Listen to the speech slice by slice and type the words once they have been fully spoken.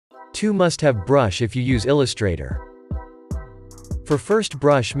2 must-have brush if you use Illustrator. For first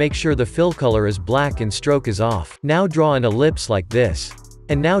brush, make sure the fill color is black and stroke is off. Now draw an ellipse like this.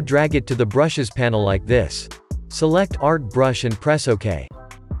 And now drag it to the brushes panel like this. Select Art Brush and press OK.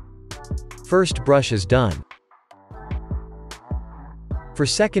 First brush is done. For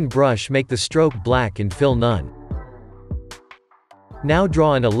second brush, make the stroke black and fill none. Now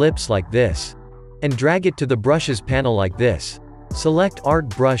draw an ellipse like this. And drag it to the brushes panel like this. Select Art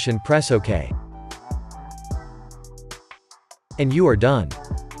Brush and press OK. And you are done.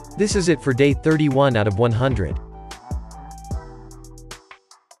 This is it for day 31 out of 100.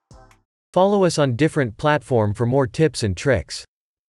 Follow us on different platform for more tips and tricks.